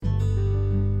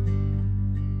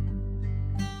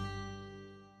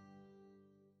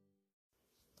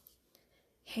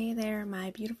Hey there,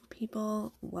 my beautiful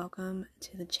people. Welcome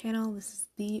to the channel. This is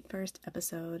the first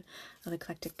episode of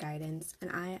Eclectic Guidance,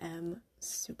 and I am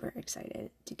super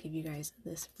excited to give you guys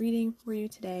this reading for you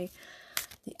today.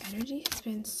 The energy has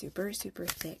been super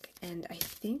thick, and I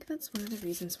think that's one of the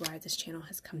reasons why this channel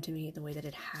has come to me the way that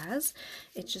it has.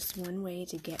 It's just one way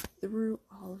to get through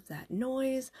all of that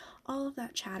noise, all of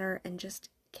that chatter, and just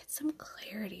get some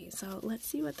clarity. So let's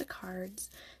see what the cards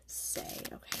say.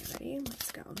 Okay, ready?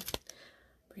 Let's go.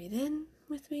 Breathe in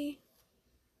with me,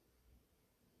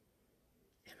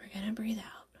 and we're gonna breathe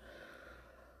out.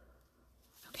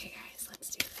 Okay, guys,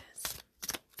 let's do this.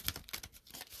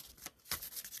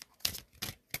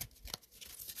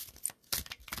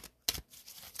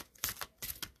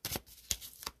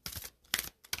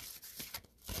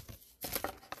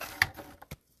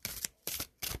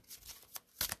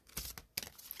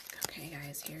 Okay,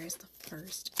 guys, here is the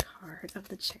first card of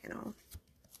the channel.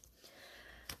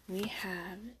 We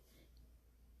have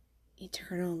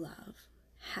eternal love,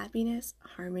 happiness,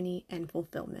 harmony, and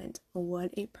fulfillment.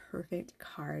 What a perfect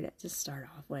card to start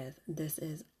off with. This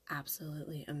is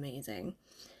absolutely amazing.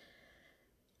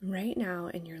 Right now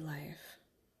in your life,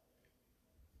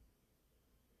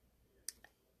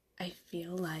 I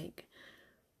feel like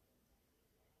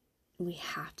we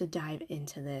have to dive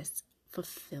into this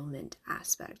fulfillment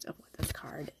aspect of what this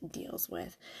card deals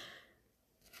with.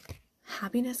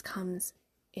 Happiness comes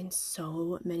in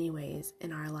so many ways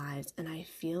in our lives, and I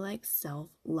feel like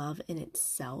self-love in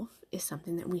itself is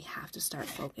something that we have to start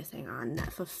focusing on.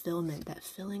 That fulfillment, that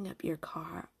filling up your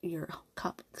cup,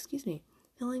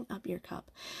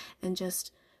 and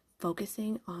just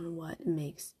focusing on what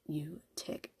makes you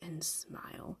tick and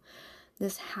smile.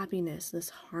 This happiness,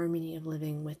 this harmony of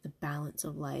living with the balance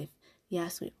of life.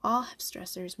 Yes, we all have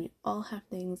stressors, we all have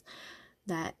things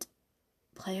that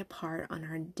play a part on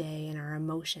our day and our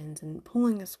emotions and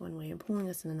pulling us one way and pulling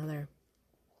us in another,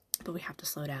 but we have to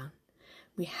slow down.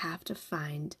 We have to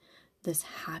find this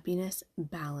happiness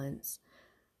balance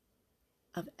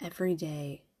of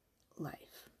everyday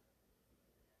life.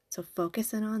 So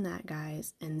focus in on that,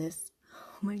 guys. And this,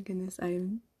 oh my goodness, I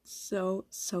am so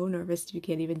nervous if you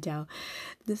can't even tell.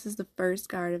 This is the first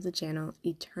card of the channel,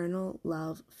 Eternal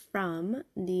Love, from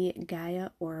the Gaia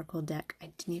Oracle deck.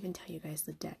 I didn't even tell you guys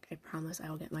the deck. I promise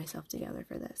I will get myself together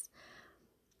for this.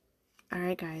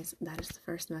 Alright guys, that is the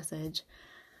first message.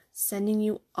 Sending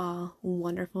you all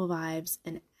wonderful vibes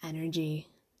and energy.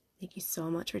 Thank you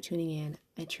so much for tuning in.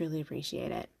 I truly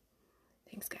appreciate it.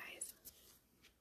 Thanks, guys.